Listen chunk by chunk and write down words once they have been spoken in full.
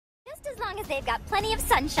just as long as they've got plenty of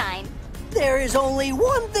sunshine. There is only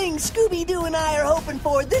one thing Scooby-Doo and I are hoping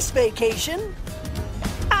for this vacation.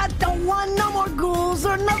 I don't want no more ghouls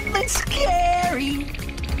or nothing scary.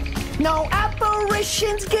 No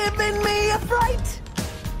apparitions giving me a fright.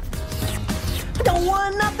 Don't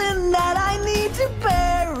want nothing that I need to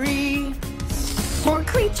bury. Or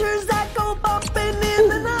creatures that go bumping in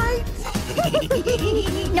the night.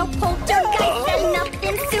 No poltergeist and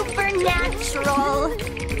nothing supernatural.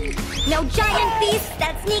 No giant beast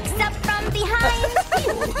that sneaks up from behind.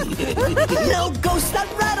 No ghosts that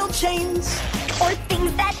rattle chains. Or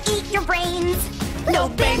things that eat your brains. No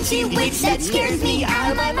banshee witch that scares me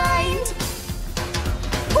out of my mind.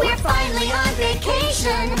 We're finally on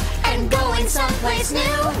vacation and going someplace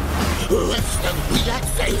new. Instant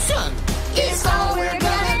relaxation Is all we're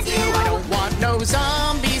gonna do. I don't want no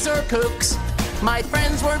zombies or kooks. My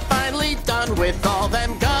friends were finally done with all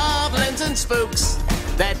them goblins and spooks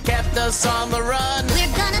that kept us on the run.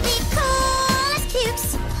 We're gonna be cool as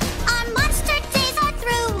cukes. Our monster days are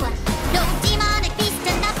through. No demonic beast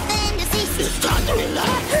and nothing to see. It's time to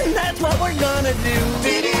relax. And that's what we're gonna do.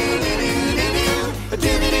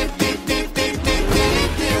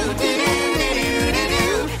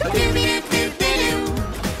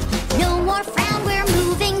 No more frown, we're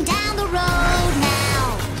moving down the road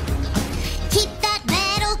now. Keep that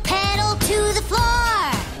metal pedal to the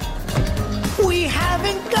floor. We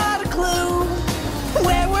haven't got a clue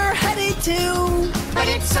where we're headed to. But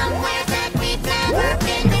it's somewhere that we've never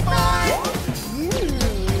been before.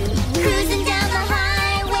 Cruising down the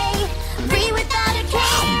highway, free without a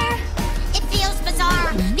care. It feels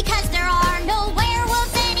bizarre because there are no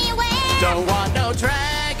werewolves anywhere. Don't want no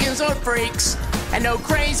dragons or freaks, and no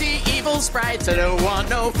crazy evil sprites. I don't want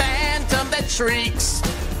no phantom that shrieks,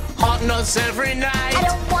 haunting us every night. I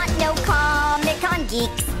don't want no Comic-Con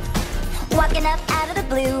geeks walking up out of the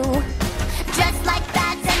blue, dressed like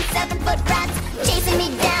bats and 7-foot rats, chasing me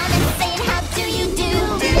down and saying, how do you do?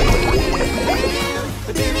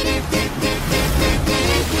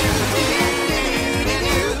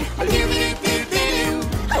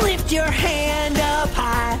 Lift your hand up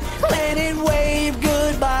high, let it wave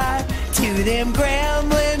goodbye to them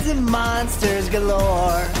gremlins and monsters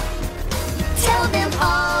galore. Tell them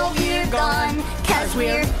all we're gone, 'cause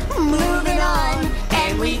we're moving on,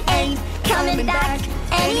 and we ain't coming back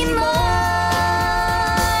anymore.